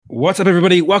What's up,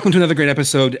 everybody? Welcome to another great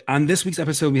episode. On this week's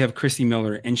episode, we have Christy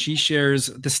Miller, and she shares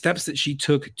the steps that she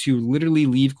took to literally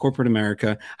leave corporate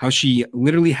America, how she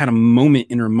literally had a moment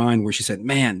in her mind where she said,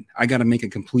 man, I got to make a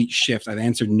complete shift. I've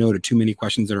answered no to too many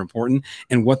questions that are important,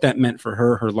 and what that meant for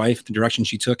her, her life, the direction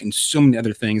she took, and so many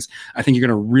other things. I think you're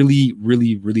going to really,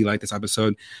 really, really like this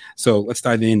episode. So let's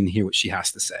dive in and hear what she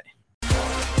has to say.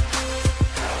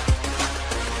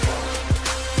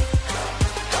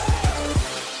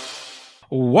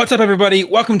 What's up, everybody?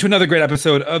 Welcome to another great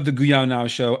episode of the Guyao Now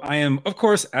Show. I am, of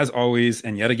course, as always,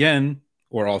 and yet again,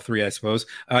 or all three, I suppose,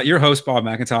 your host, Bob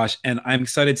McIntosh. And I'm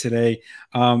excited today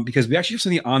because we actually have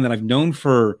something on that I've known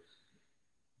for,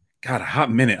 God, a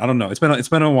hot minute. I don't know. It's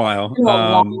been a while. A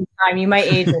long time. You might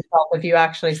age yourself if you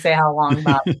actually say how long,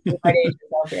 Bob. You might age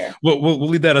yourself here. We'll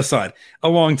leave that aside. A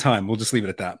long time. We'll just leave it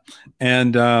at that.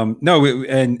 And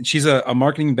and she's a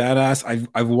marketing badass.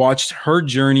 I've watched her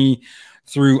journey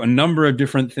through a number of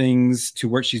different things to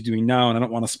what she's doing now. And I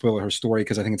don't want to spoil her story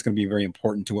because I think it's going to be very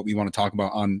important to what we want to talk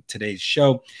about on today's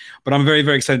show. But I'm very,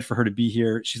 very excited for her to be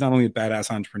here. She's not only a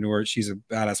badass entrepreneur, she's a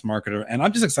badass marketer. And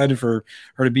I'm just excited for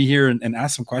her to be here and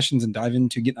ask some questions and dive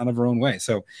into getting out of her own way.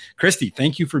 So, Christy,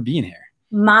 thank you for being here.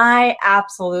 My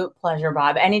absolute pleasure,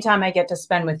 Bob. Anytime I get to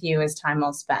spend with you is time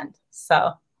well spent.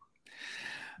 So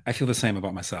I feel the same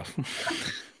about myself.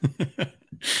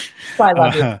 So I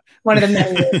love you. One of the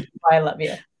many reasons why I love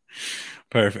you.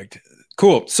 Perfect.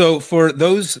 Cool. So for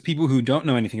those people who don't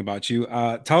know anything about you,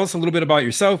 tell us a little bit about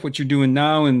yourself, what you're doing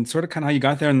now, and sort of kind of how you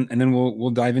got there, and then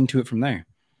we'll dive into it from there.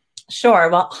 Sure.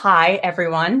 Well, hi,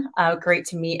 everyone. Great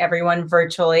to meet everyone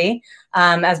virtually.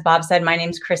 As Bob said, my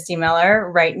name's Christy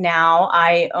Miller. Right now,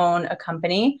 I own a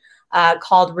company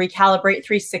called Recalibrate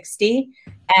 360.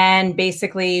 And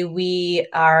basically, we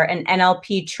are an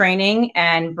NLP training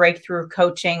and breakthrough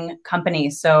coaching company.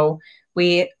 So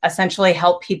we essentially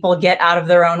help people get out of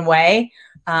their own way,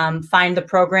 find the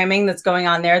programming that's going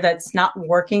on there that's not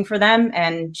working for them,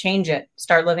 and change it,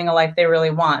 start living a life they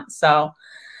really want. So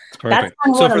perfect.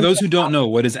 So for those who don't know,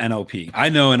 what is NLP? I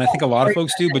know, and I think a lot of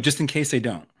folks do, but just in case they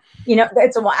don't. You know,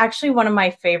 it's actually one of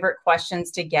my favorite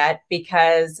questions to get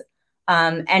because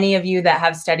any of you that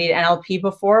have studied NLP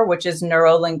before, which is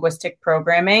neuro-linguistic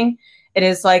programming, it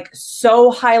is like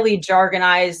so highly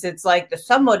jargonized. It's like the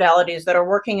submodalities that are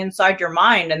working inside your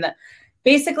mind. And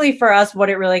basically for us, what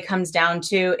it really comes down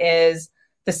to is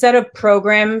the set of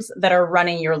programs that are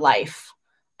running your life.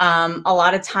 A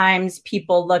lot of times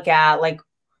people look at, like,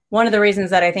 one of the reasons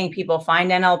that I think people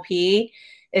find NLP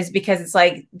is because it's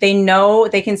like they know,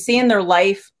 they can see in their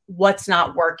life what's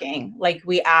not working. Like,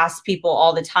 we ask people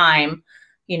all the time,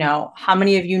 you know, how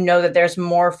many of you know that there's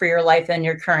more for your life than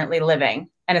you're currently living?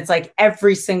 And it's like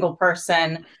every single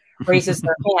person raises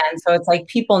their hand. So it's like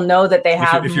people know that they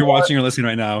have. If you're watching or listening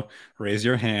right now, raise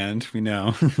your hand. We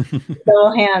know.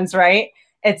 Little hands, right?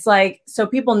 It's like, so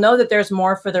people know that there's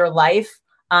more for their life.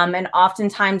 And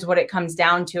oftentimes what it comes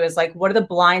down to is like, what are the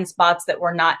blind spots that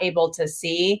we're not able to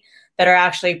see that are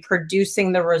actually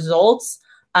producing the results?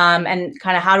 And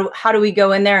kind of how do we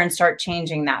go in there and start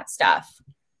changing that stuff?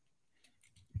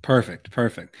 Perfect.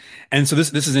 And so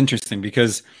this is interesting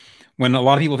because when a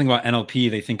lot of people think about NLP,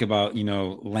 they think about, you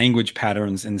know, language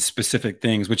patterns and specific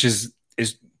things, which is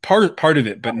part of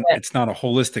it, but it's not a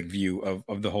holistic view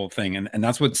of the whole thing. And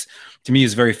that's what's, to me,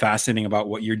 is very fascinating about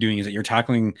what you're doing, is that you're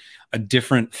tackling a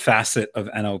different facet of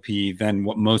NLP than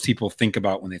what most people think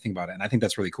about when they think about it. And I think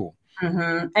that's really cool.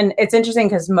 Mm-hmm. And it's interesting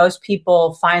because most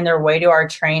people find their way to our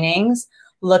trainings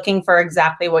looking for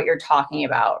exactly what you're talking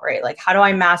about, right? Like, how do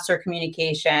I master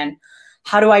communication?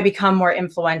 How do I become more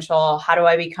influential? How do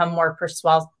I become more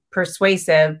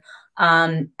persuasive?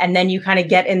 And then you kind of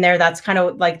get in there. That's kind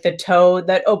of like the toe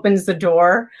that opens the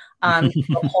door to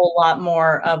a whole lot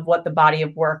more of what the body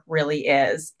of work really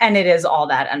is. And it is all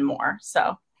that and more.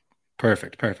 So.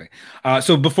 Perfect.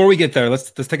 So before we get there,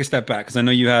 let's take a step back, because I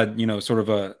know you had, you know, sort of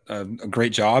a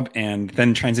great job and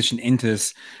then transitioned into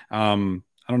this.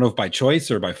 I don't know if by choice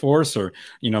or by force, or,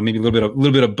 you know, maybe a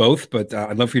little bit of both. But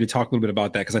I'd love for you to talk a little bit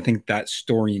about that, because I think that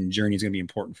story and journey is going to be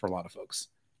important for a lot of folks.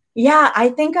 Yeah, I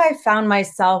think I found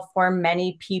myself where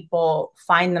many people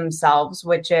find themselves,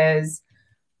 which is,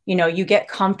 you know, you get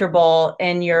comfortable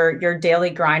in your daily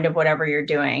grind of whatever you're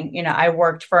doing. You know, I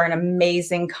worked for an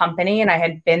amazing company and I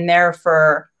had been there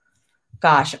for,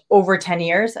 over 10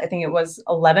 years. I think it was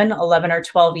 11 or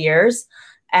 12 years.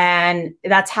 And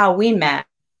that's how we met.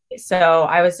 So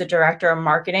I was the director of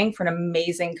marketing for an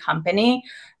amazing company.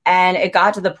 And it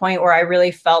got to the point where I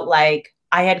really felt like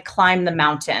I had climbed the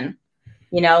mountain,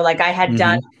 you know, like I had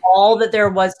done all that there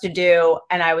was to do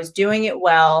and I was doing it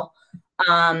well.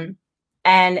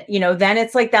 And, you know, then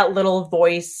it's like that little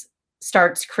voice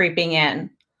starts creeping in.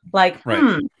 Like,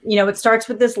 Right. it starts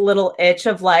with this little itch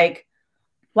of like,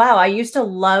 wow, I used to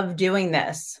love doing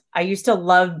this. I used to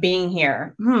love being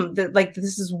here. Like,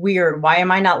 this is weird. Why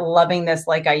am I not loving this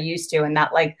like I used to? And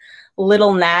that like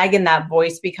little nag in that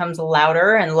voice becomes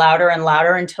louder and louder and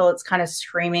louder until it's kind of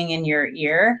screaming in your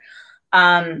ear.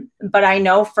 But I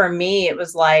know for me, it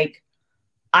was like,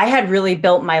 I had really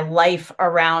built my life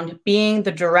around being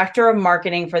the director of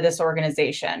marketing for this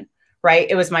organization, right?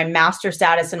 It was my master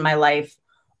status in my life.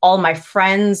 All my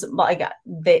friends, like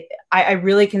I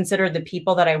really considered the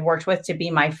people that I worked with to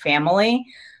be my family.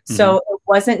 So it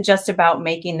wasn't just about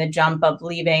making the jump of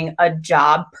leaving a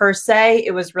job per se.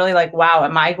 It was really like, wow,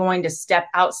 am I going to step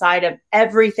outside of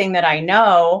everything that I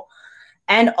know?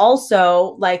 And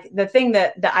also like the thing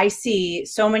that I see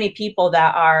so many people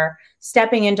that are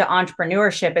stepping into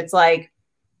entrepreneurship, it's like,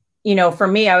 for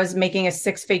me, I was making a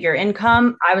 6-figure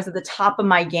income. I was at the top of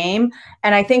my game.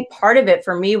 And I think part of it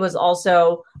for me was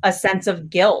also a sense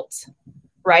of guilt,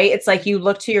 right? It's like you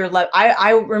look to your left.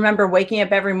 I remember waking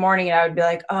up every morning and I would be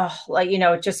like, oh, like,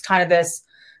 just kind of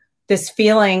this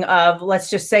feeling of, let's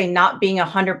just say, not being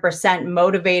 100%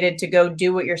 motivated to go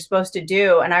do what you're supposed to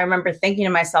do. And I remember thinking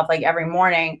to myself, like every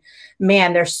morning,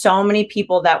 man, there's so many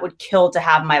people that would kill to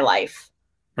have my life.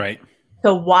 Right.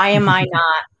 So why am I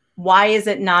not? Why is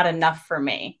it not enough for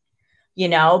me?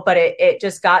 But it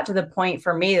just got to the point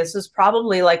for me. This was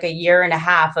probably like 1.5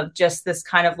 years of just this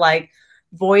kind of like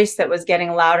voice that was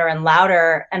getting louder and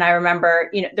louder. And I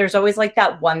remember, there's always like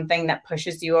that one thing that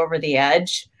pushes you over the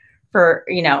edge. For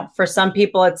some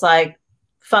people, it's like,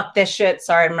 fuck this shit.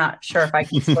 Sorry, I'm not sure if I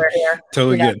can swear here.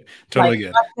 Totally good. Totally like,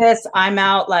 good. Fuck this, I'm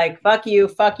out. Like, fuck you,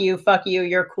 fuck you, fuck you.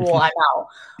 You're cool. I'm out.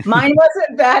 Mine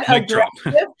wasn't that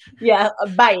aggressive. Yeah,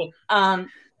 bye.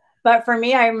 But for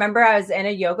me, I remember I was in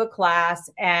a yoga class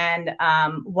and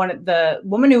the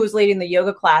woman who was leading the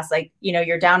yoga class, like,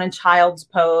 you're down in child's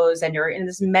pose and you're in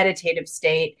this meditative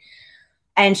state.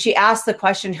 And she asked the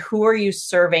question, who are you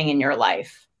serving in your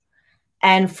life?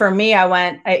 And for me,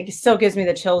 it still gives me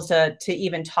the chills to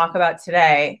even talk about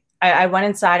today. I went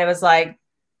inside. I was like,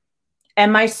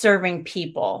 am I serving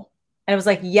people? And it was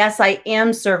like, yes, I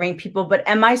am serving people, but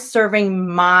am I serving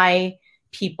my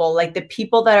people, like the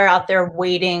people that are out there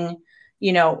waiting,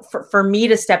 for me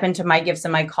to step into my gifts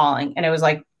and my calling? And it was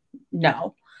like,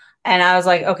 no. And I was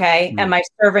like, okay, am I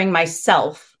serving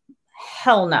myself?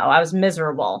 Hell no. I was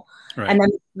miserable. Right. And then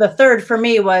the third for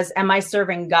me was, am I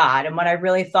serving God? And when I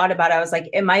really thought about it, I was like,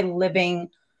 am I living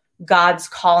God's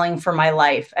calling for my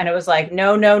life? And it was like,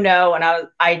 no, no, no. And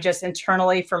I just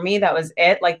internally, for me, that was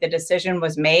it. Like the decision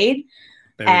was made.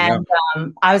 And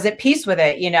I was at peace with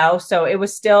it, so it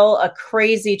was still a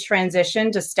crazy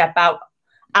transition to step out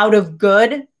of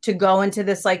good to go into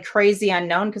this like crazy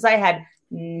unknown, because I had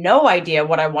no idea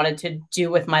what I wanted to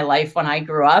do with my life when I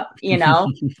grew up, and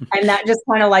that just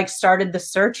kind of like started the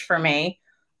search for me,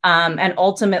 and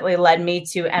ultimately led me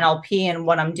to NLP and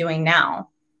what I'm doing now.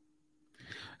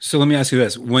 So let me ask you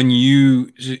this: when you're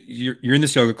in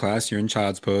this yoga class, you're in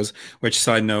child's pose. Which,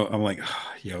 side note, I'm like,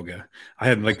 yoga. I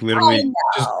had like literally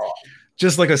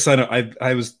just like a side note.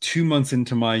 I was 2 months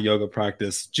into my yoga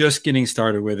practice, just getting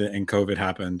started with it, and COVID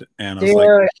happened, and I was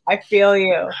like, I feel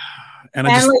you. And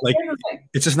I just like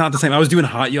it's just not the same. I was doing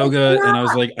hot yoga, and I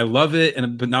was like, I love it,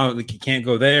 but now like you can't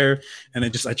go there. And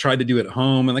I tried to do it at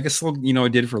home, and like I still, I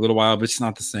did it for a little while, but it's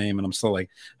not the same. And I'm still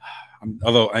like.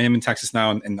 Although I am in Texas now,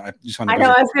 and I just want to. I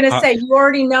know. I was going to say, you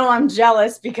already know I'm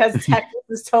jealous because Texas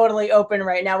is totally open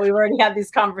right now. We've already had these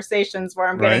conversations where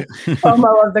I'm getting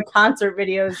FOMO of the concert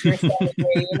videos you're sending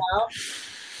me,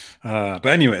 But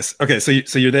anyways, okay.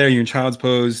 So you're there. You're in child's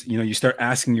pose. You start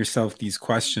asking yourself these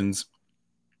questions,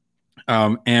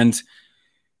 and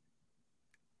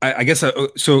I guess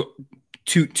so.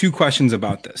 Two questions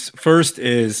about this. First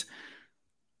is,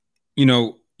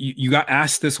 you got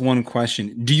asked this one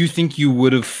question. Do you think you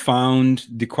would have found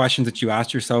the questions that you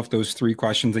asked yourself, those 3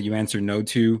 questions that you answered no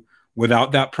to,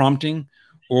 without that prompting?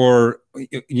 Or,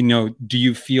 do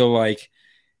you feel like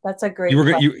that's a great you were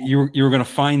going to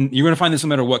find this no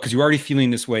matter what, because you're already feeling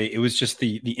this way? It was just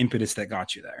the impetus that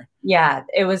got you there. Yeah,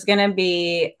 it was going to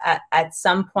be at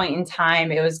some point in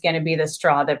time, it was going to be the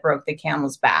straw that broke the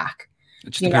camel's back.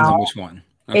 It just depends on which one.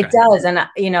 Okay. It does. And,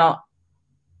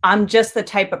 I'm just the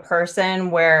type of person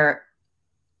where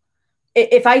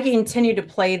if I continue to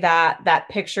play that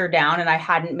picture down and I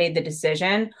hadn't made the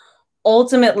decision,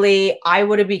 ultimately I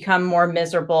would have become more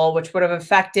miserable, which would have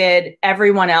affected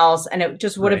everyone else. And it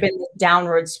just would have been this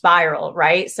downward spiral.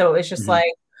 Right. So it's just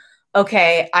like,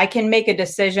 okay, I can make a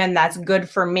decision that's good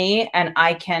for me, and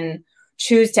I can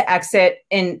choose to exit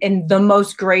in the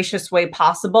most gracious way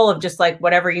possible of just like,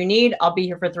 whatever you need, I'll be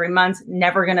here for 3 months,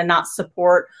 never going to not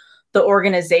support the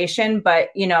organization, but,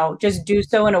 you know, just do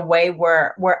so in a way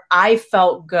where I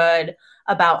felt good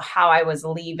about how I was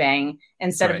leaving,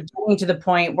 instead of getting to the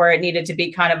point where it needed to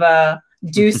be kind of a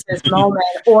deuces moment,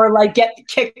 or like get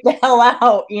kicked the hell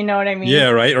out. You know what I mean? Yeah.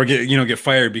 Right. Or get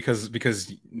fired because,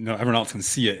 you know, everyone else can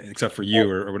see it except for you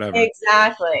or whatever.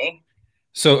 Exactly.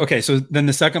 So, okay. So then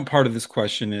the second part of this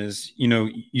question is, you know,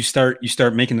 you start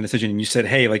making the decision, and you said,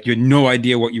 hey, like you had no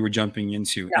idea what you were jumping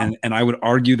into. Yeah. And I would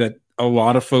argue that a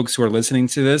lot of folks who are listening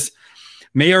to this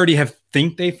may already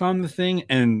think they found the thing.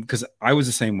 And because I was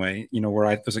the same way, you know, where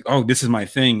I was like, oh, this is my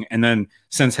thing. And then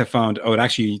since have found, oh, it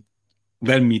actually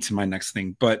led me to my next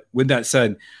thing. But with that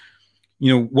said,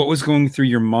 you know, what was going through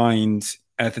your mind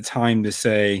at the time to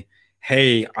say,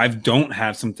 hey, I don't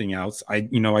have something else. I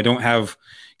don't have,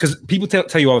 because people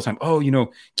tell you all the time, oh, you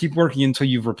know, keep working until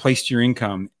you've replaced your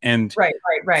income. And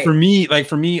right. For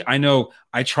me, I know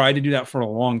I tried to do that for a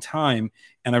long time,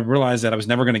 and I realized that I was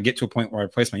never going to get to a point where I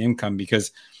replaced my income,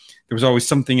 because there was always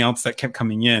something else that kept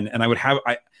coming in. And I'm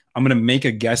going to make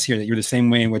a guess here that you're the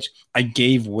same way, in which I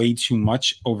gave way too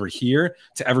much over here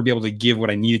to ever be able to give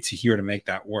what I needed to here to make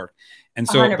that work. And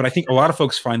so, 100%. But I think a lot of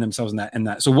folks find themselves in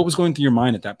that. So what was going through your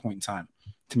mind at that point in time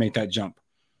to make that jump?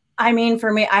 I mean,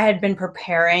 for me, I had been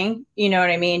preparing, you know what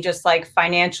I mean? Just like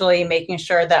financially making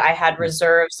sure that I had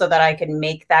reserves so that I could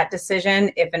make that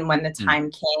decision if and when the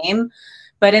time came.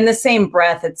 But in the same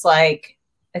breath, it's like,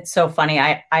 it's so funny.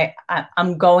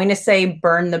 I'm going to say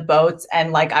burn the boats.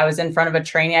 And like, I was in front of a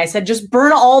training. I said, just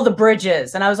burn all the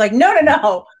bridges. And I was like,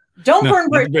 no. Don't burn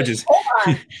bridges. Hold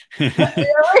on.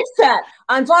 Reset.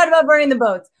 I'm talking about burning the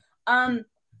boats.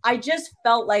 I just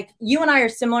felt like you and I are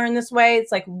similar in this way.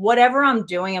 It's like, whatever I'm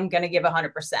doing, I'm going to give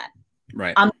 100%.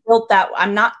 Right. I'm built that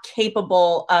I'm not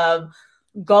capable of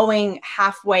going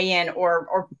halfway in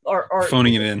or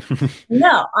phoning it in.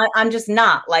 No, I'm just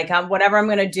not. Like, whatever I'm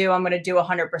going to do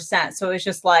 100%. So it's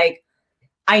just like,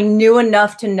 I knew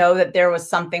enough to know that there was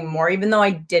something more, even though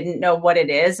I didn't know what it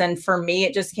is. And for me,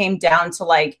 it just came down to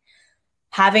like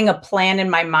having a plan in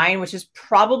my mind, which is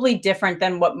probably different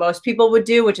than what most people would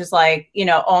do, which is like, you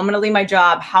know, oh, I'm going to leave my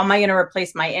job. How am I going to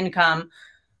replace my income?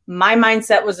 My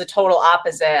mindset was the total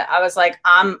opposite. I was like,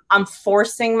 I'm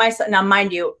forcing myself. Now,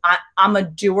 mind you, I'm a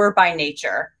doer by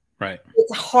nature. Right.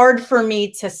 It's hard for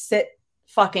me to sit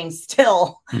fucking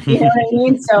still. You know what I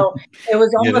mean? So it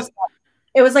was almost,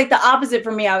 it was like the opposite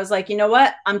for me. I was like, you know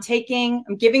what? I'm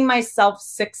giving myself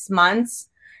 6 months.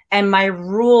 And my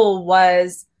rule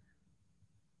was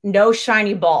no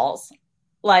shiny balls.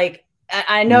 Like,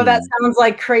 I know that sounds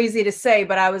like crazy to say,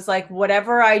 but I was like,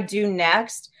 whatever I do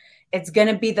next, it's going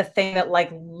to be the thing that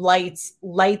like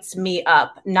lights me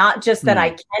up, not just that I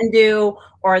can do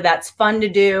or that's fun to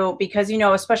do, because, you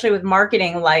know, especially with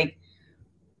marketing, like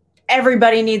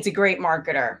everybody needs a great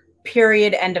marketer,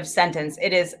 period. End of sentence.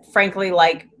 It is frankly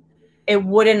like, it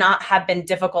would not have been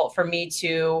difficult for me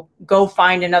to go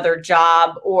find another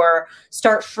job or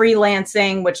start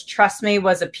freelancing, which, trust me,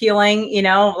 was appealing. You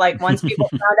know, like once people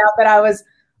found out that I was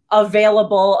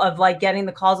available, of like getting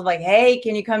the calls of like, hey,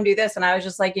 can you come do this? And I was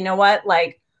just like, you know what?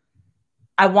 Like,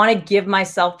 I want to give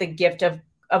myself the gift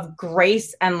of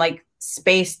grace and like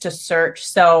space to search.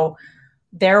 So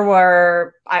there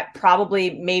were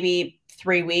probably maybe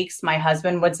 3 weeks, my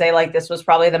husband would say like, this was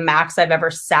probably the max I've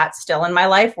ever sat still in my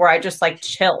life, where I just like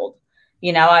chilled.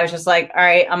 You know, I was just like, all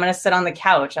right, I'm going to sit on the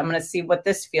couch. I'm going to see what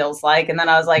this feels like. And then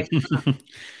I was like,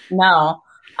 no.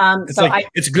 It's so like,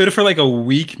 it's good for like a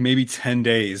week, maybe 10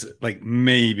 days, like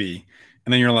maybe.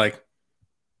 And then you're like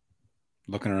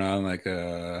looking around like,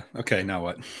 okay, now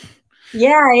what?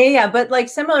 Yeah. But like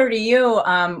similar to you,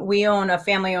 we own a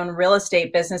family-owned real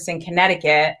estate business in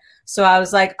Connecticut. So I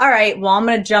was like, all right, well, I'm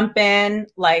going to jump in.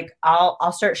 Like,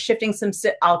 I'll start shifting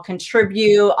I'll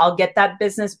contribute. I'll get that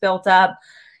business built up.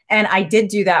 And I did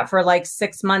do that for like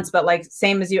 6 months, but like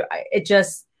same as you,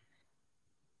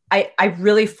 I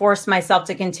really forced myself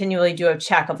to continually do a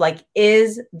check of like,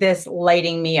 is this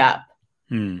lighting me up?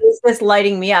 Is this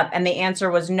lighting me up? And the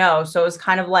answer was no. So it was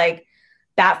kind of like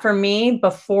that for me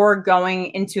before going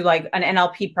into like an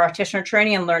NLP practitioner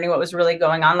training and learning what was really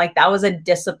going on. Like, that was a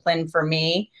discipline for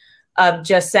me of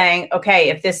just saying, okay,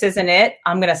 if this isn't it,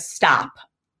 I'm going to stop.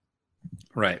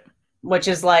 Right. Which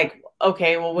is like,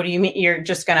 okay, well, what do you mean? You're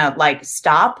just going to like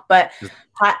stop? But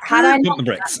how do I know? The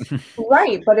brakes.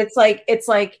 Right. But it's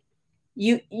like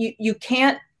you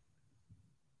can't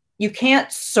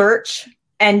search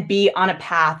and be on a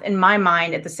path, in my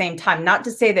mind, at the same time. Not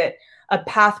to say that a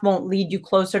path won't lead you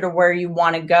closer to where you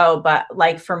want to go, but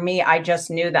like for me, I just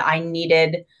knew that I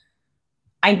needed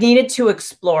I needed to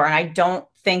explore. And I don't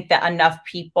think that enough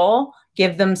people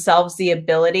give themselves the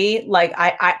ability. Like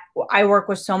I work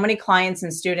with so many clients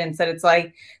and students that it's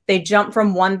like they jump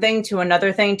from one thing to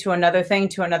another thing to another thing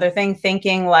to another thing,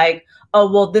 thinking like, oh,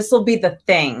 well, this will be the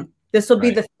thing. This will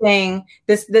be the thing.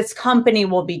 This company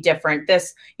will be different.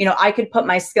 This, you know, I could put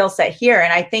my skill set here.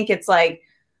 And I think it's like,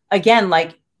 again,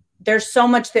 like there's so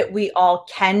much that we all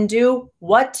can do.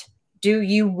 What do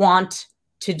you want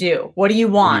to do? What do you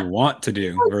want? What do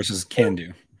you want to do versus can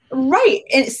do? Right.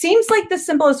 And it seems like the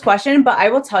simplest question, but I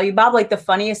will tell you, Bob, like the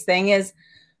funniest thing is,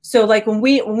 so like when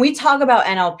we talk about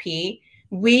NLP,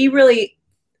 we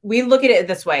look at it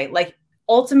this way, like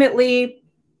ultimately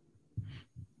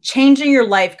changing your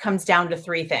life comes down to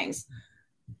three things: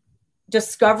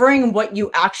 discovering what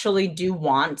you actually do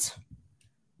want,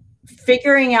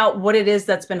 figuring out what it is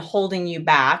that's been holding you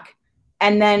back,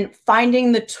 and then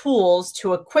finding the tools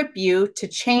to equip you to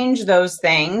change those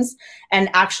things and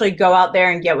actually go out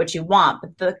there and get what you want.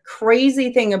 But the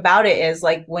crazy thing about it is,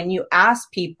 like, when you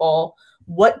ask people,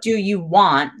 what do you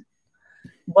want?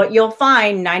 What you'll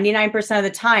find 99% of the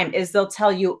time is they'll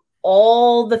tell you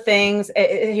all the things.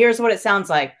 Here's what it sounds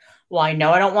like. Well, I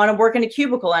know I don't want to work in a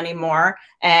cubicle anymore.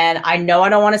 And I know I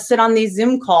don't want to sit on these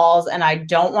Zoom calls. And I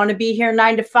don't want to be here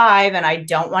 9 to 5. And I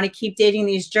don't want to keep dating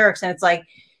these jerks. And it's like,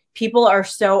 people are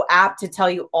so apt to tell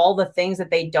you all the things that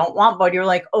they don't want, but you're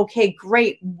like, okay,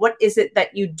 great. What is it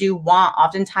that you do want?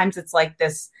 Oftentimes it's like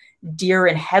this deer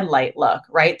in headlight look,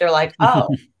 right? They're like, oh,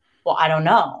 well, I don't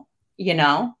know, you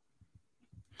know?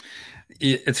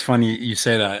 It's funny you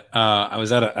say that. I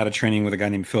was at a training with a guy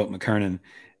named Philip McKernan,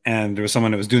 and there was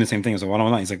someone that was doing the same thing. I was like, well, I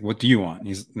don't know. He's like, what do you want?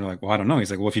 And they're like, well, I don't know. He's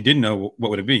like, well, if you didn't know,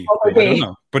 what would it be? Well, I don't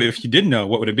know. But if you did know,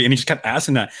 what would it be? And he just kept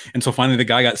asking that. And so finally the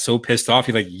guy got so pissed off,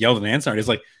 he like yelled an answer. And he's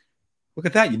like, look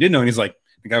at that. You did know. And he's like,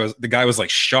 the guy was like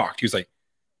shocked. He was like,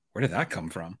 where did that come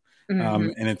from?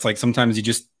 And it's like, sometimes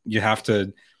you have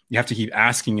to keep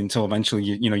asking until eventually,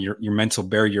 your mental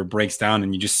barrier breaks down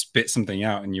and you just spit something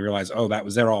out and you realize, oh, that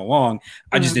was there all along.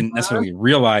 I just didn't necessarily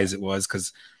realize it was,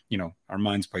 because, our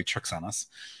minds play tricks on us.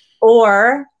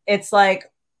 Or it's like,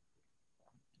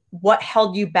 what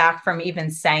held you back from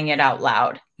even saying it out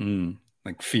loud?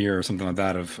 Like fear or something like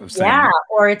that of saying it.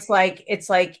 Or it's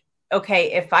like,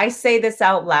 okay, if I say this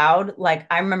out loud, like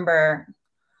I remember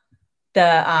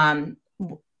I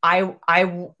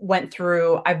went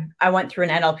through an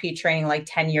NLP training like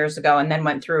 10 years ago, and then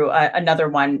went through another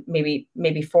one, maybe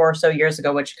 4 or so years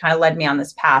ago, which kind of led me on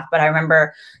this path. But I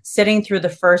remember sitting through the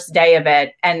first day of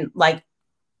it, and like,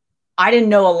 I didn't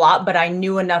know a lot, but I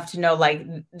knew enough to know like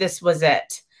this was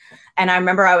it. And I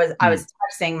remember I was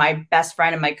texting my best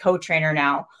friend and my co-trainer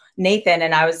now, Nathan,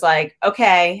 and I was like,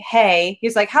 okay, hey,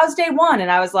 he's like, how's day one?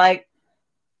 And I was like,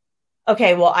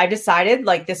 okay, well, I decided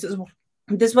like this is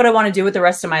what I want to do with the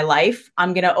rest of my life.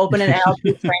 I'm going to open an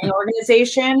NLP training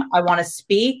organization. I want to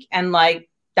speak, and like,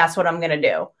 that's what I'm going to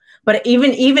do. But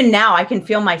even now I can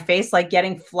feel my face like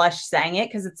getting flushed saying it,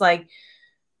 because it's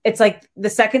like the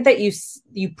second that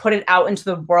you put it out into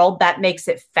the world, that makes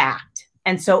it fact.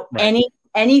 And so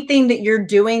anything that you're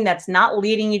doing that's not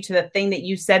leading you to the thing that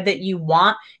you said that you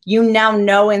want, you now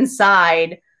know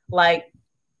inside, like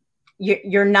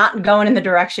you're not going in the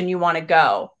direction you want to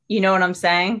go. You know what I'm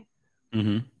saying?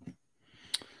 Mm-hmm.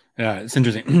 Yeah, it's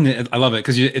interesting. I love it,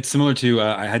 because it's similar to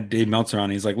I had Dave Meltzer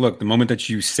on. He's like, look, the moment that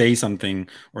you say something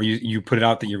or you put it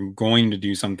out that you're going to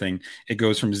do something, it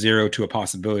goes from 0 to a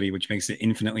possibility, which makes it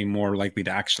infinitely more likely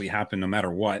to actually happen, no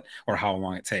matter what or how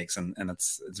long it takes. And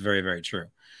it's very, very true.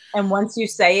 And once you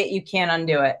say it, you can't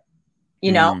undo it.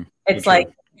 It's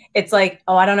like,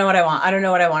 oh, I don't know what I want. I don't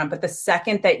know what I want. But the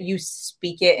second that you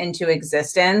speak it into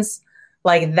existence,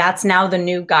 like that's now the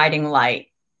new guiding light.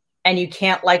 And you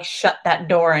can't like shut that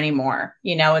door anymore.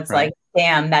 It's like,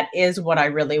 damn, that is what I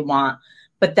really want.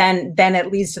 But then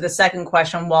it leads to the second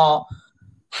question. Well,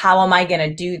 how am I going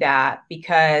to do that?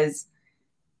 Because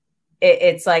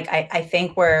it's like, I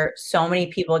think where so many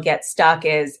people get stuck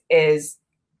is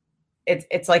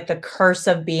it's like the curse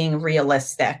of being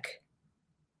realistic.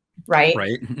 Right.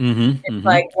 Right. Mm-hmm, it's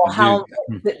like, well,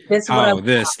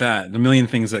 the million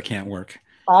things that can't work.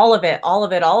 All of it.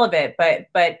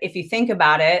 But if you think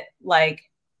about it, like,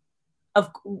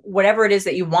 of whatever it is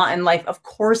that you want in life, of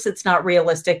course it's not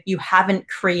realistic. You haven't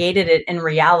created it in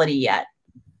reality yet.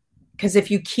 Because if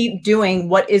you keep doing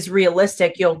what is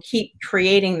realistic, you'll keep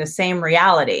creating the same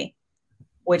reality,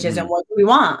 which isn't what we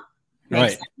want.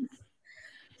 Makes sense?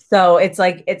 So it's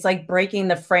like breaking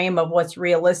the frame of what's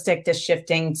realistic to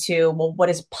shifting to, well, what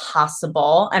is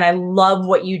possible? And I love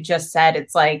what you just said.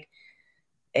 It's like,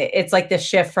 it's like the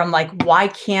shift from like, why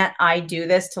can't I do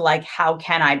this to like, how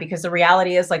can I? Because the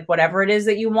reality is like, whatever it is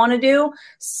that you want to do,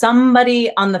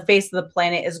 somebody on the face of the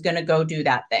planet is going to go do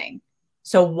that thing.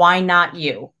 So why not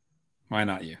you? Why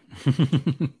not you?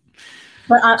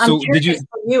 But I'm curious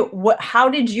for you, how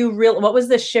did you what was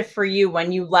the shift for you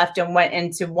when you left and went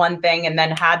into one thing and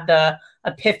then had the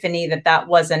epiphany that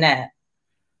wasn't it?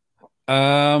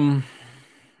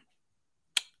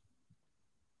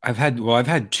 I've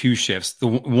had two shifts.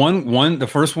 The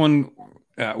first one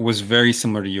was very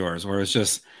similar to yours, where it's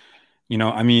just,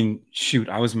 I mean, shoot,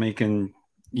 I was making,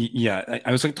 I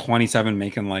was like 27,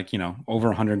 making like, over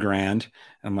 100 grand.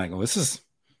 I'm like, well, this is,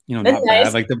 not nice.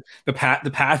 Bad. Like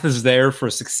the path is there for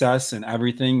success and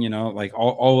everything, like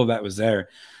all of that was there.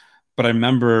 But I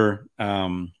remember,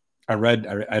 I'd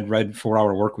read 4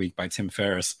 Hour Workweek by Tim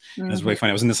Ferriss. Mm-hmm. It was really funny.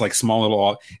 I was in this like small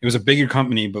little, it was a bigger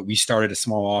company, but we started a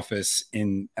small office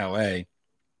in LA.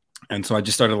 And so I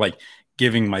just started like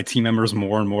giving my team members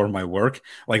more and more of my work,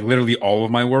 like literally all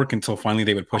of my work, until finally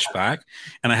they would push back.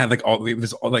 And I had like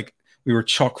we were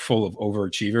chock full of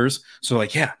overachievers. So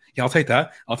like, yeah, I'll take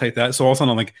that. So all of a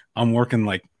sudden I'm working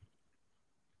like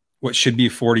what should be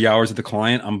 40 hours at the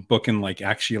client. I'm booking like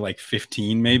actually like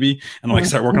 15 maybe. And I'm like,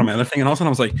 start working on my other thing. And all of a sudden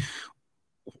I was like,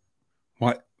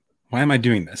 why am I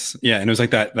doing this? Yeah. And it was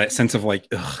like that sense of like,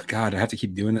 oh God, I have to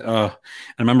keep doing it. I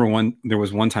remember there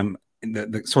was one time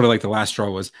the sort of like the last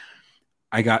straw was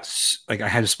I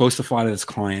had supposed to fly to this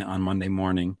client on Monday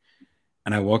morning.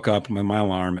 And I woke up with my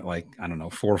alarm at like, I don't know,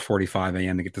 4:45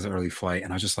 a.m. to get this early flight.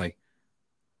 And I was just like,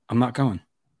 I'm not going.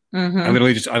 Mm-hmm. I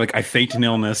literally I faked an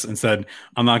illness and said,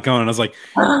 I'm not going. And I was like,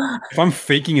 if I'm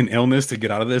faking an illness to get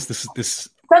out of this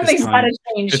something's got to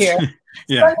change here.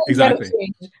 Yeah, something's exactly.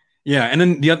 Yeah. And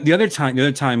then the other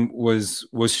time was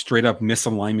straight up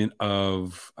misalignment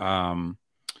of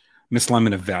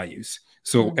values.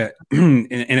 So,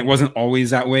 and it wasn't always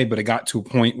that way, but it got to a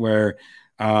point where,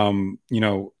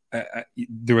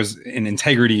 there was an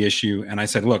integrity issue, and I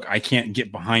said, look, I can't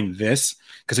get behind this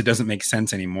because it doesn't make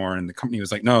sense anymore. And the company was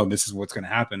like, no, this is what's going to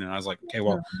happen. And I was like, okay,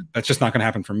 well, that's just not going to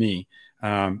happen for me.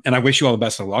 And I wish you all the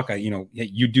best of luck.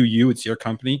 You do you, it's your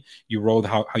company, you roll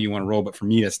how you want to roll. But for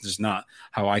me, that's just not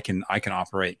how I can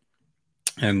operate.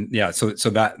 And yeah, so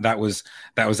that was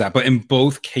that. But in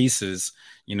both cases,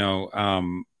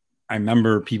 I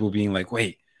remember people being like,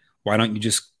 wait, why don't you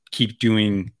just keep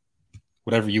doing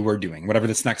whatever you were doing, whatever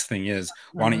this next thing is,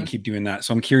 why don't you keep doing that?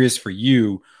 So I'm curious for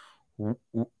you,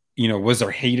 was there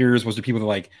haters? Was there people that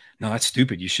like, no, that's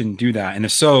stupid, you shouldn't do that? And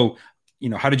if so,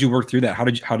 how did you work through that? How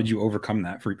did you overcome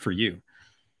that for you?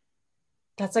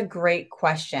 That's a great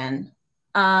question.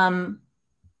 I'm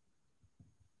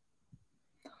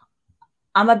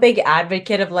a big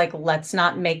advocate of like, let's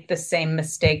not make the same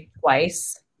mistake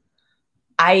twice.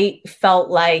 I felt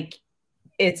like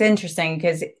it's interesting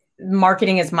because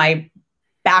marketing is my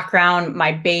background,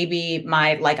 my baby,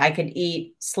 I could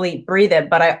eat, sleep, breathe it.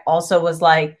 But I also was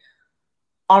like,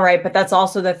 all right, but that's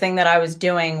also the thing that I was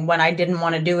doing when I didn't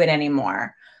want to do it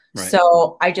anymore. Right.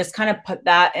 So I just kind of put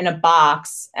that in a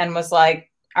box and was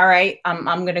like, all right, I'm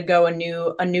going to go a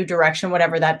new direction,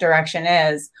 whatever that direction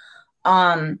is.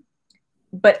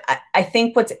 But I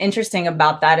think what's interesting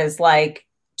about that is like,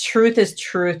 truth is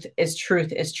truth is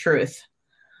truth is truth.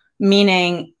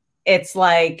 Meaning it's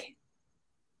like,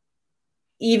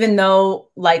 even though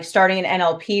like starting an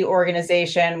NLP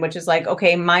organization, which is like,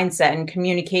 okay, mindset and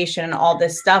communication and all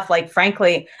this stuff, like,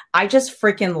 frankly, I just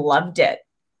freaking loved it.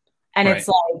 And right.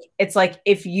 It's like,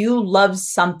 if you love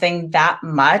something that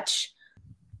much,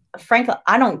 frankly,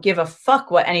 I don't give a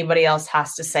fuck what anybody else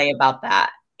has to say about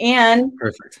that. And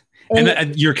perfect.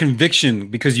 And your conviction,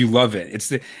 because you love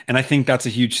it. And I think that's a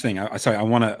huge thing. I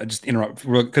want to just interrupt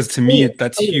because to me,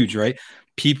 that's huge, right?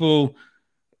 People,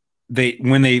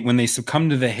 when they succumb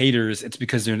to the haters, it's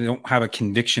because they don't have a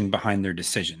conviction behind their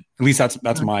decision. At least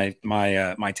that's my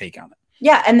take on it.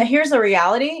 Yeah. And here's the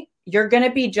reality. You're going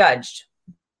to be judged.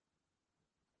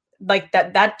 Like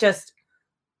that just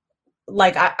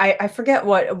like, I forget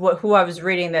who I was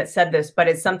reading that said this, but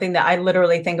it's something that I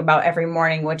literally think about every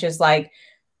morning, which is like,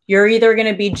 you're either going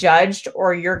to be judged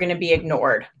or you're going to be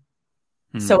ignored.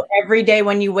 So every day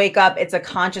when you wake up, it's a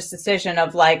conscious decision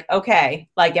of like, okay,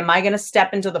 like, am I going to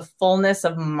step into the fullness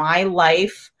of my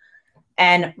life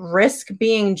and risk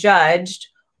being judged?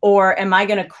 Or am I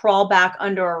going to crawl back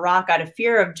under a rock out of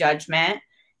fear of judgment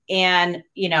and,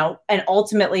 and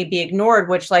ultimately be ignored?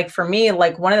 Which, like, for me,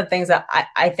 like, one of the things that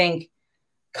I think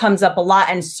comes up a lot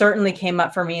and certainly came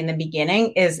up for me in the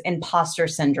beginning is imposter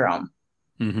syndrome.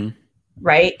 Mm-hmm.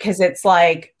 Right? Because it's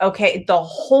like, okay, the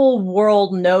whole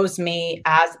world knows me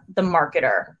as the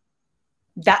marketer.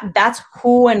 that's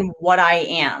who and what I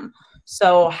am.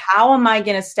 So how am I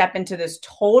going to step into this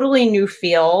totally new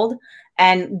field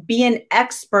and be an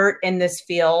expert in this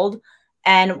field?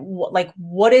 And like,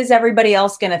 what is everybody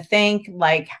else going to think?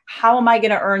 Like, how am I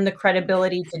going to earn the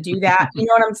credibility to do that? You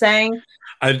know what I'm saying?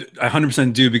 I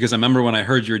 100% do, because I remember when I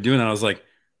heard you were doing that, I was like,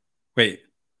 wait,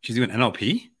 she's doing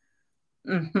NLP?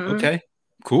 Mm-hmm. Okay,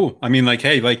 cool. I mean, like,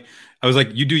 hey, like, I was like,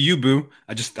 you do you, boo.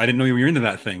 I didn't know you were into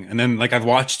that thing. And then like, I've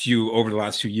watched you over the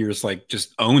last few years, like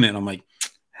just own it. And I'm like,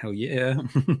 hell yeah.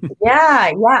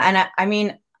 Yeah. Yeah. And I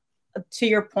mean, to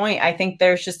your point, I think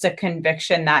there's just a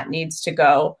conviction that needs to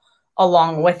go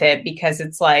along with it, because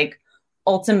it's like,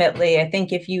 ultimately, I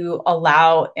think if you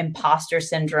allow imposter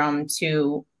syndrome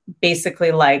to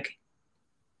basically like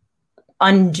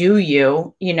undo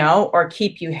you, you know, or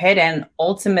keep you hidden,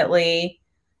 ultimately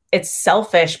it's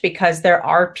selfish, because there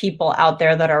are people out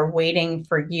there that are waiting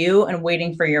for you and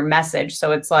waiting for your message.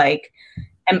 So it's like,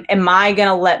 am I going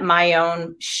to let my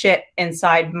own shit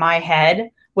inside my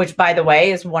head, which by the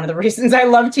way, is one of the reasons I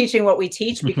love teaching what we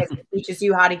teach, because it teaches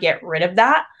you how to get rid of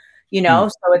that, you know?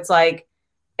 So it's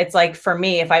like for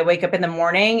me, if I wake up in the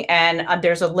morning and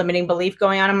there's a limiting belief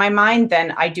going on in my mind,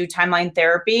 then I do timeline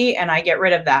therapy and I get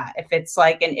rid of that. If it's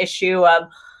like an issue of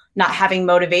not having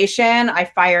motivation, I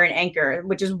fire an anchor,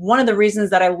 which is one of the reasons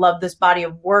that I love this body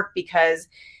of work, because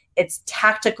it's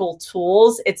tactical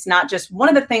tools. It's not just one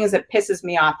of the things that pisses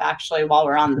me off, actually, while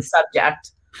we're on the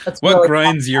subject. What really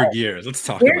grinds your gears? Let's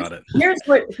talk about it.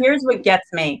 Here's what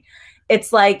gets me.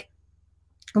 It's like,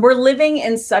 we're living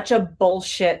in such a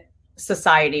bullshit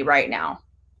society right now,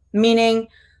 meaning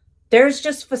there's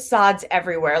just facades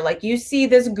everywhere. Like, you see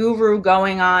this guru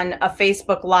going on a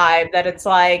Facebook Live that it's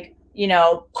like, you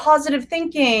know, positive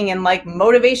thinking and like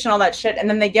motivation, all that shit. And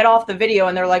then they get off the video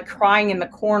and they're like crying in the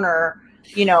corner,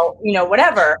 you know,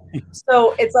 whatever.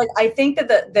 So it's like, I think that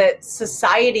the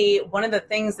society, one of the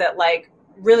things that like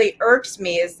really irks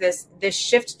me is this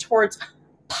shift towards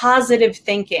positive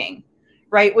thinking,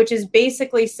 right? Which is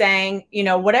basically saying, you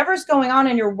know, whatever's going on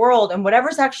in your world and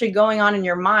whatever's actually going on in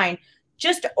your mind,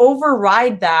 just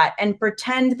override that and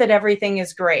pretend that everything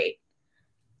is great,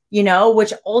 you know,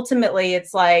 which ultimately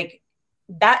it's like,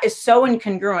 that is so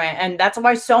incongruent. And that's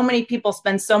why so many people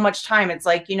spend so much time. It's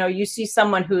like, you know, you see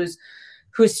someone who's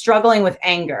struggling with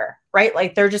anger, right?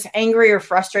 Like, they're just angry or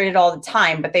frustrated all the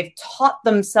time, but they've taught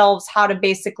themselves how to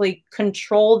basically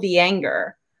control the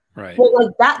anger. Right. Well,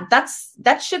 like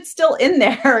that shit's still in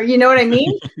there. You know what I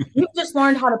mean? You've just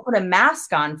learned how to put a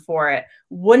mask on for it.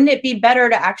 Wouldn't it be better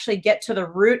to actually get to the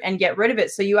root and get rid of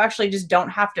it, so you actually just don't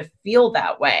have to feel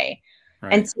that way?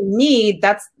 Right. And to me,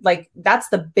 that's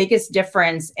the biggest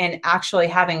difference in actually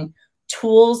having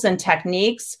tools and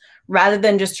techniques, rather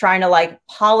than just trying to like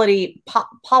poly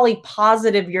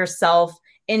positive yourself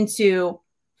into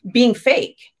being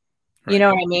fake. Right. You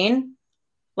know what I mean?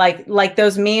 Like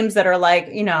those memes that are like,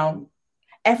 you know,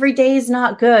 every day is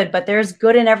not good, but there's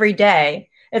good in every day.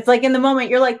 It's like, in the moment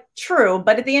you're like, true.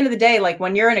 But at the end of the day, like,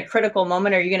 when you're in a critical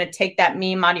moment, are you going to take that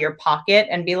meme out of your pocket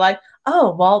and be like,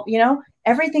 oh, well, you know,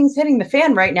 everything's hitting the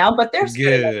fan right now, but there's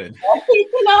good.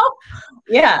 You know?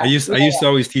 Yeah. I used to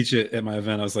always teach it at my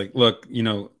event. I was like, look, you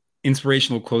know,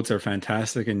 inspirational quotes are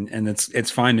fantastic, and it's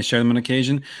fine to share them on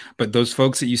occasion, but those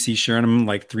folks that you see sharing them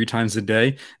like 3 times a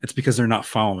day, it's because they're not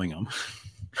following them.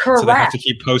 Correct. So they have to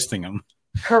keep posting them.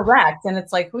 Correct. And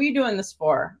it's like, who are you doing this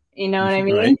for? You know what I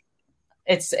mean? Right.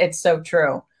 It's so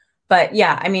true. But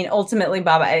yeah, I mean, ultimately,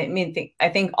 Bob, I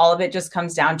think all of it just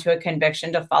comes down to a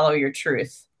conviction to follow your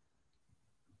truth.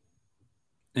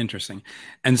 Interesting.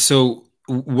 And so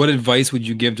what advice would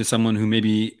you give to someone who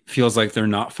maybe feels like they're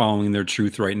not following their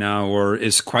truth right now, or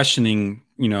is questioning,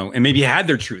 you know, and maybe had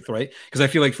their truth, right? Because I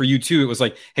feel like for you too, it was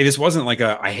like, hey, this wasn't like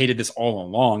I hated this all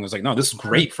along. It was like, no, this is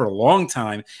great for a long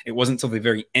time. It wasn't until the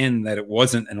very end that it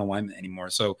wasn't in alignment anymore.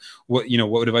 So what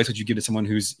advice would you give to someone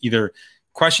who's either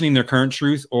questioning their current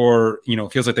truth, or, you know,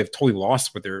 feels like they've totally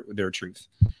lost with their truth?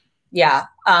 Yeah.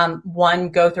 One,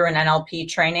 go through an NLP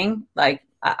training. Like,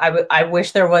 I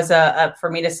wish there was a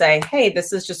for me to say, hey,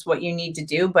 this is just what you need to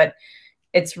do, but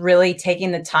it's really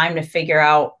taking the time to figure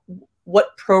out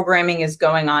what programming is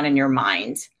going on in your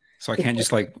mind. So I can't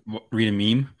just like read a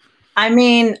meme. I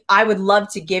mean, I would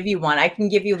love to give you one. I can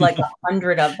give you like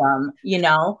 100 of them, you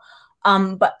know?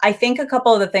 But I think a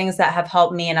couple of the things that have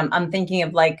helped me, and I'm thinking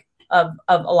of like, of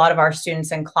a lot of our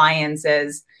students and clients,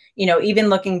 is, you know, even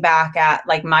looking back at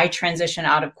like my transition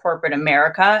out of corporate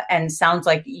America, and sounds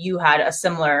like you had a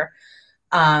similar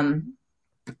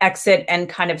exit and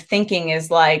kind of thinking,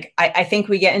 is like, I think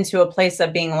we get into a place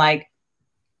of being like,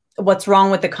 what's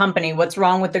wrong with the company? What's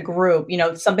wrong with the group? You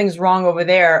know, something's wrong over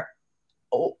there.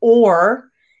 Or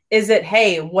Is it,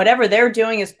 hey, whatever they're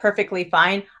doing is perfectly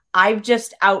fine. I've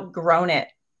just outgrown it.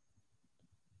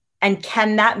 And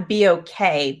can that be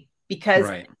okay? Because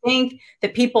I think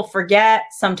that people forget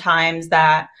sometimes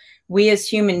that we as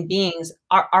human beings,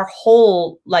 our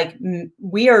whole, like,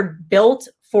 we are built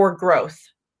for growth.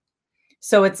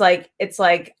 So it's like,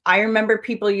 I remember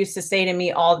people used to say to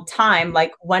me all the time,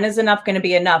 like, when is enough going to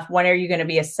be enough? When are you going to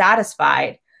be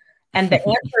satisfied? And the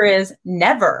answer is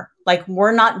never. Like,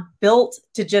 we're not built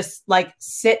to just like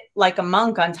sit like a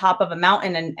monk on top of a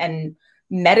mountain and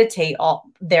meditate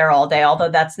all day, although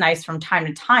that's nice from time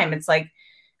to time. It's like,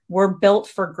 we're built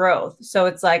for growth. So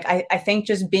it's like, I think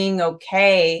just being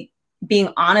okay,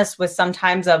 being honest with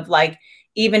sometimes of like,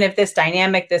 even if this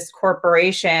dynamic, this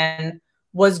corporation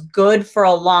was good for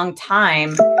a long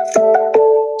time,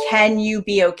 can you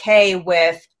be okay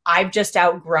with, I've just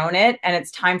outgrown it and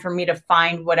it's time for me to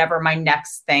find whatever my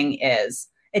next thing is.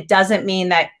 It doesn't mean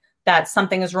that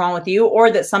something is wrong with you or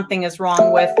that something is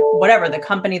wrong with whatever, the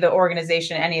company, the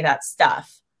organization, any of that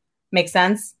stuff. Make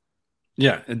sense?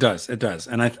 Yeah, it does. It does.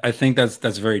 And I think that's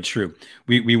very true.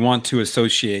 We want to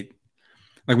associate,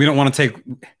 like, we don't want to take,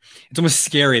 it's almost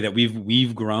scary that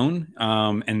we've grown,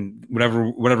 and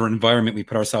whatever environment we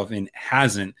put ourselves in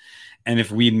hasn't. And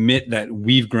if we admit that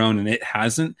we've grown and it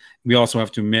hasn't, we also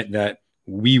have to admit that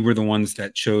we were the ones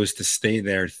that chose to stay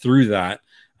there through that,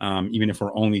 even if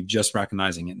we're only just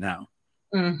recognizing it now.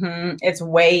 Mm-hmm. It's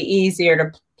way easier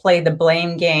to play the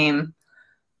blame game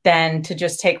than to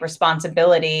just take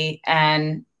responsibility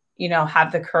and, you know,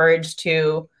 have the courage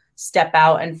to step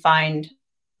out and find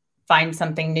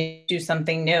something new, do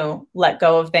something new, let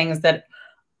go of things that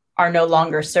are no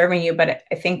longer serving you. But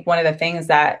I think one of the things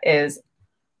that is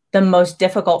the most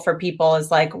difficult for people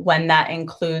is like when that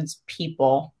includes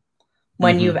people,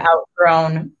 when you've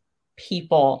outgrown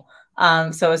people.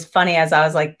 So it's funny, as I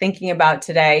was like thinking about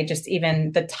today, just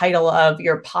even the title of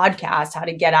your podcast, How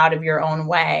to Get Out of Your Own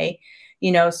Way,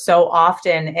 you know, so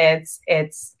often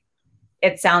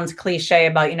it sounds cliche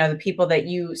about, you know, the people that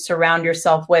you surround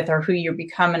yourself with or who you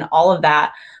become and all of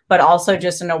that, but also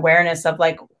just an awareness of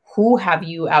like, who have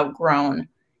you outgrown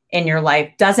in your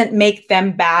life? Doesn't make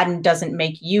them bad and doesn't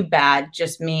make you bad,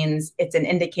 just means it's an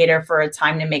indicator for a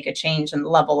time to make a change and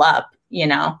level up, you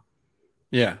know?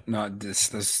 Yeah, no,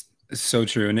 this is so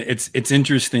true. And it's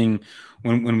interesting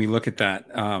when we look at that.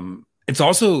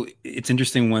 It's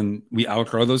interesting when we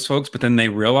outgrow those folks, but then they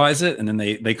realize it and then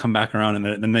they come back around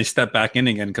and then they step back in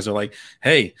again because they're like,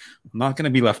 hey, I'm not going to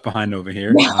be left behind over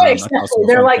here. Yeah, exactly.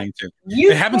 They're like,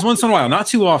 it happens once in a while, not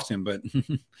too often, but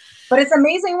but it's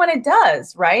amazing when it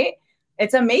does, right?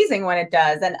 It's amazing when it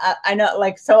does. And I know,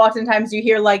 like, so oftentimes you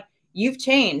hear like, you've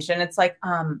changed, and it's like,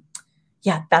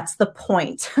 yeah, that's the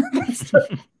point. That's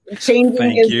the, changing.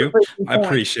 Thank you. I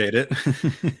appreciate it.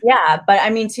 Yeah. But I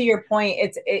mean, to your point,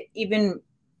 it even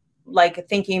like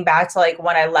thinking back to like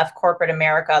when I left corporate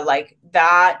America, like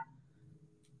that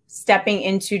stepping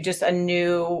into just a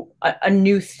new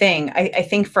thing. I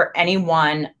think for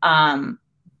anyone,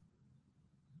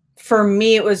 for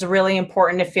me, it was really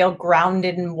important to feel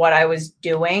grounded in what I was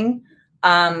doing.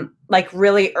 Like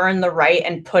really earn the right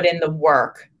and put in the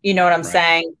work. You know what I'm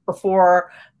saying?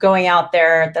 Before going out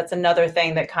there, that's another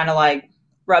thing that kind of like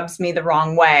rubs me the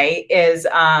wrong way is,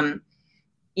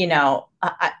 you know,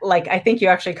 I think you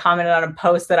actually commented on a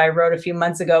post that I wrote a few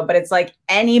months ago, but it's like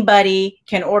anybody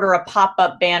can order a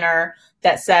pop-up banner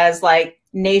that says like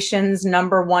nation's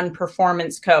 #1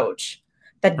 performance coach.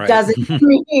 That doesn't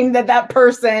mean that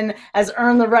person has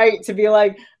earned the right to be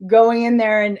like going in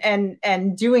there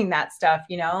and doing that stuff,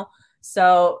 you know?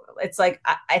 So it's like,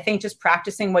 I think just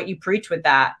practicing what you preach with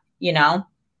that, you know?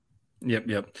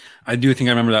 Yep. I do think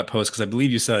I remember that post because I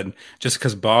believe you said just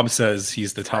because Bob says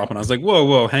he's the top, and I was like,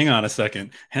 whoa, hang on a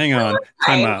second, hang on,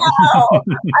 time out.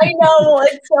 I know,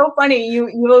 it's so funny.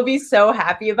 You will be so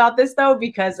happy about this though,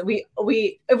 because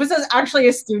it was actually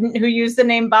a student who used the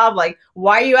name Bob. Like,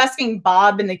 why are you asking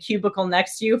Bob in the cubicle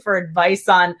next to you for advice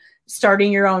on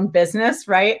starting your own business,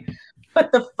 right?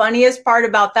 But the funniest part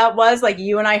about that was like,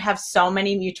 you and I have so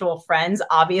many mutual friends,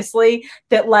 obviously,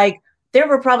 that like, there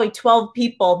were probably 12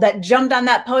 people that jumped on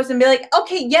that post and be like,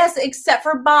 okay, yes, except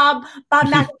for Bob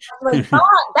McIntyre. Like, Bob,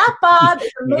 that Bob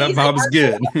is amazing. That Bob's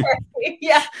good.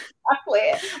 Yeah,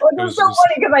 exactly. Well, it was so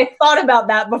funny because I thought about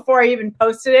that before I even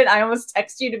posted it. I almost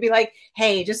text you to be like,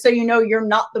 hey, just so you know, you're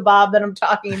not the Bob that I'm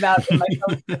talking about in my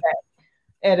post today.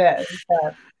 It is.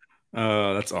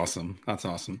 Oh, that's awesome. That's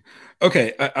awesome.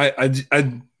 Okay.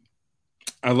 I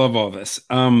love all this.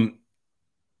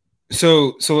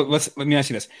 So let me ask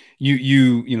you this.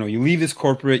 You leave this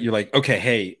corporate, you're like, okay,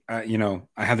 hey, I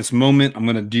have this moment, I'm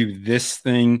gonna do this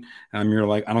thing. You're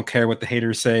like, I don't care what the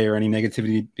haters say or any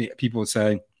negativity people would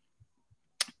say.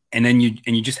 And then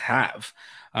you just have.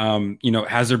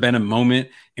 Has there been a moment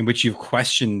in which you've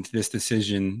questioned this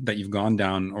decision that you've gone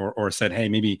down, or said, hey,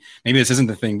 maybe this isn't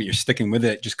the thing, but you're sticking with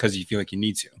it just because you feel like you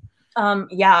need to?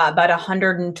 Yeah, about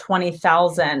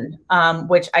 120,000,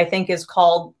 which I think is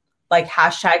called like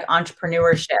hashtag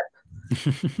entrepreneurship,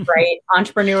 right?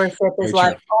 Entrepreneurship is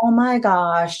like, oh my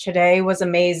gosh, today was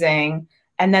amazing.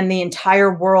 And then the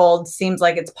entire world seems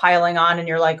like it's piling on, and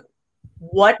you're like,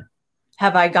 what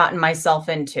have I gotten myself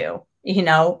into?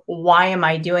 Why am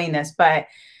I doing this? But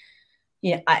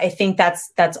I think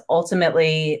that's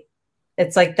ultimately,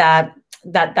 it's like that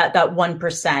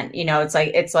 1%,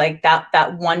 it's like that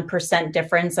 1%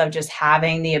 difference of just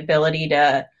having the ability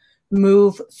to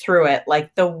move through it.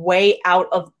 Like the way out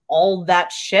of all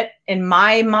that shit in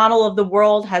my model of the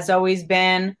world has always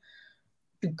been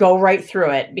go right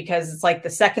through it, because it's like the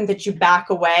second that you back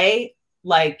away,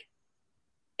 like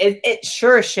it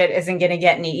sure as shit isn't going to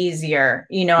get any easier.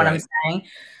 You know what I'm saying?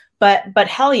 But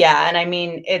hell yeah. And I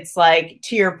mean, it's like,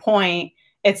 to your point,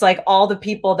 it's like all the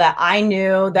people that I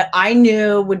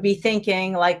knew would be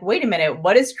thinking like, wait a minute,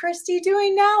 what is Christy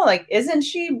doing now? Like, isn't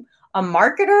she a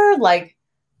marketer? Like,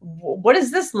 what does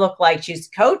this look like? She's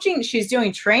coaching, she's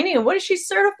doing training. What is she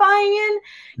certifying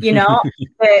in?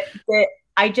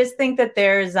 I just think that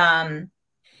there's,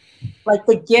 like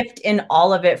the gift in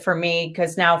all of it for me,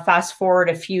 because now fast forward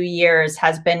a few years,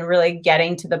 has been really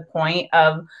getting to the point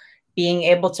of being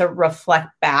able to reflect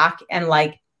back and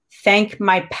like thank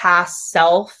my past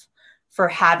self for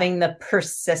having the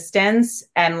persistence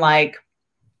and like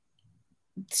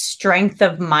strength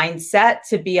of mindset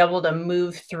to be able to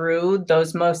move through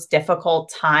those most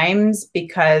difficult times.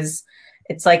 Because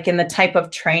it's like in the type of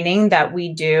training that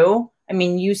we do, I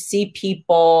mean, you see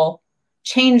people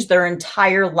change their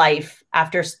entire life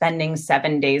after spending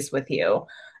 7 days with you.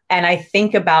 And I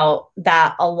think about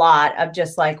that a lot, of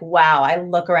just like, wow, I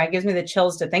look around, it gives me the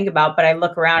chills to think about, but I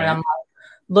look around and I'm like,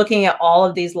 looking at all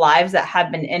of these lives that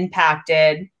have been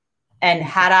impacted. And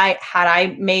had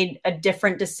I made a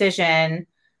different decision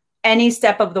any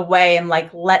step of the way, and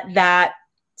like let that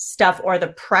stuff or the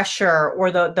pressure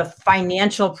or the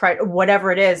financial pressure,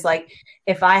 whatever it is, like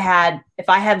if I had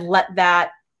let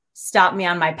that stop me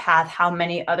on my path, how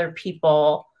many other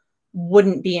people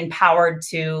wouldn't be empowered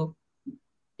to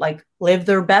like live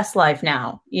their best life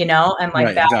now, and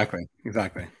like that.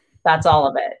 Exactly. That's all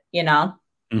of it,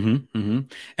 Mm-hmm, mm-hmm.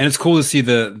 And it's cool to see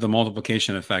the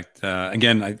multiplication effect.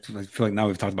 Again, I feel like now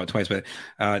we've talked about it twice,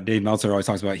 but Dave Meltzer always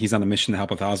talks about he's on a mission to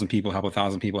help 1,000 people, help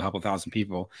 1,000 people, help 1,000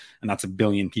 people, and that's 1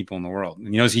 billion people in the world. And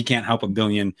he knows he can't help 1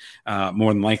 billion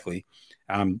more than likely,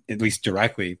 at least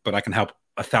directly, but I can help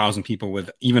 1,000 people with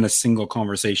even a single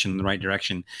conversation in the right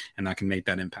direction, and I can make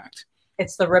that impact.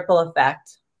 It's the ripple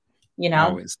effect,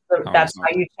 Always. That's how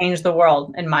you change the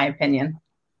world, in my opinion.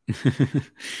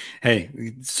 Hey,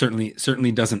 it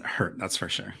certainly doesn't hurt. That's for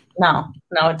sure. No,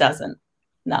 it doesn't.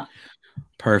 No.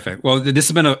 Perfect. Well, this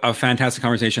has been a fantastic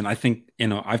conversation. I think,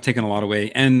 I've taken a lot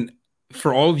away. And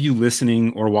for all of you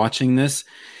listening or watching this,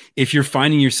 if you're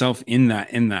finding yourself in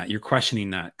that, you're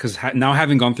questioning that, because now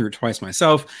having gone through it twice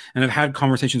myself, and I've had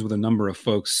conversations with a number of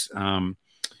folks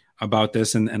about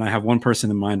this, and I have one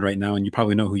person in mind right now, and you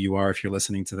probably know who you are if you're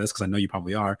listening to this, because I know you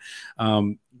probably are.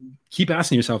 Keep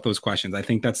asking yourself those questions. I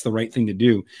think that's the right thing to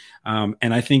do.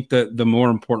 And I think that the more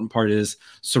important part is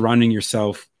surrounding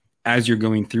yourself as you're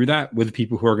going through that with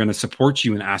people who are going to support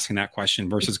you in asking that question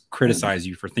versus criticize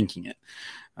you for thinking it.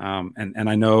 And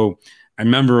I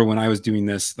remember when I was doing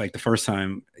this, like the first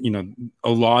time, a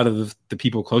lot of the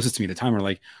people closest to me at the time were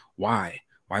like, why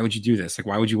would you do this? Like,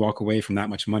 why would you walk away from that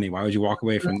much money? Why would you walk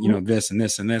away from, this and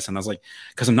this and this? And I was like,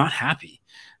 because I'm not happy.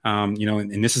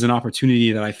 And this is an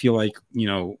opportunity that I feel like,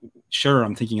 sure,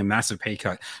 I'm taking a massive pay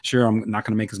cut. Sure, I'm not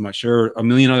going to make as much. Sure, a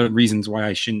million other reasons why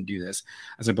I shouldn't do this.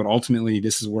 I said, but ultimately,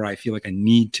 this is where I feel like I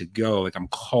need to go. Like I'm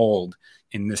called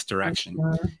in this direction.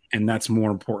 And that's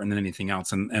more important than anything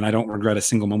else. And I don't regret a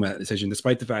single moment of that decision,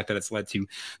 despite the fact that it's led to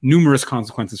numerous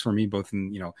consequences for me, both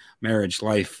in, marriage,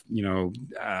 life,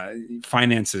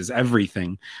 finances,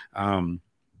 everything.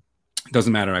 It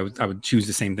doesn't matter. I would choose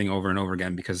the same thing over and over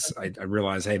again, because I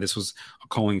realized, hey, this was a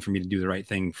calling for me to do the right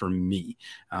thing for me.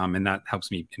 And that helps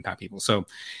me impact people. So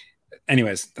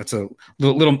anyways, that's a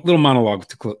little monologue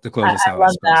to close this out. I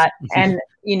love that. And,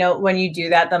 when you do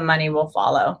that, the money will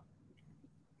follow.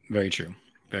 Very true.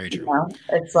 Very true.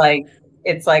 It's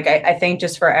like, I think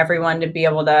just for everyone to be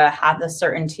able to have the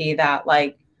certainty that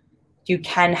like you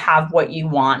can have what you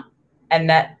want, and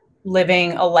that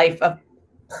living a life of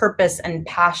purpose and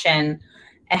passion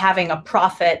and having a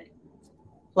profit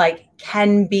like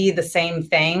can be the same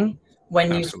thing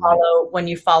when you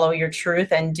follow your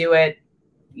truth and do it,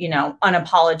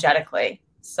 unapologetically.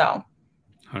 So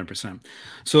 100%.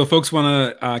 So if folks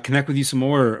want to connect with you some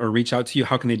more or reach out to you,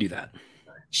 how can they do that?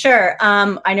 Sure.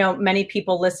 I know many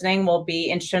people listening will be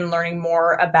interested in learning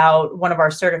more about one of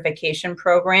our certification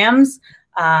programs.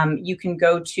 You can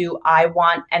go to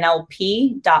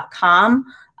iwantnlp.com.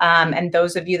 And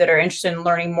those of you that are interested in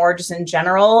learning more just in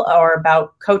general or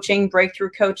about coaching,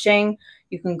 breakthrough coaching,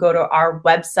 you can go to our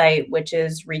website, which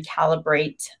is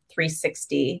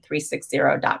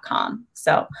recalibrate360.com.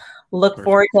 So look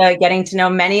forward to getting to know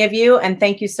many of you. And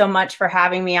thank you so much for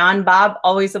having me on, Bob.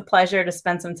 Always a pleasure to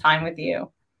spend some time with you.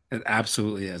 It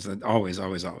absolutely is. Always. As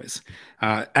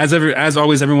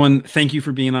always, everyone, thank you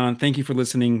for being on. Thank you for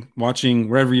listening, watching,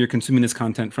 wherever you're consuming this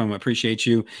content from. I appreciate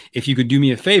you. If you could do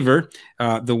me a favor,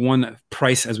 the one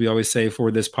price, as we always say,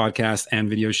 for this podcast and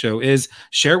video show is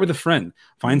share it with a friend.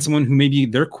 Find someone who maybe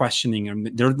they're questioning or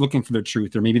they're looking for their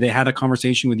truth, or maybe they had a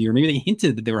conversation with you, or maybe they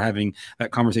hinted that they were having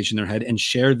that conversation in their head, and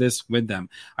share this with them.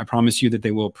 I promise you that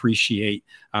they will appreciate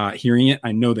hearing it.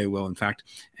 I know they will, in fact.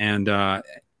 And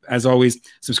as always,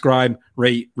 subscribe,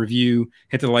 rate, review,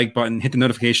 hit the like button, hit the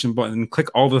notification button, click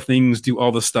all the things, do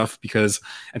all the stuff, because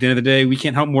at the end of the day, we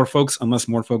can't help more folks unless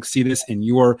more folks see this, and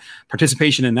your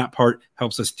participation in that part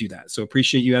helps us do that. So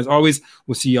appreciate you as always.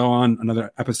 We'll see y'all on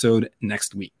another episode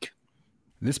next week.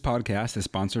 This podcast is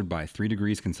sponsored by 3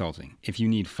 Degrees Consulting. If you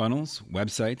need funnels,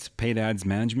 websites, paid ads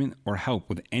management, or help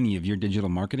with any of your digital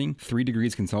marketing, 3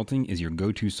 Degrees Consulting is your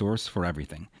go-to source for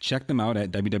everything. Check them out at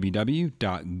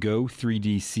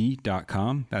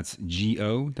www.go3dc.com. That's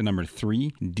G-O, the number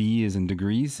 3, D is in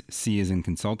degrees, C is in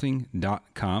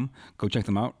consulting.com. Go check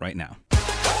them out right now.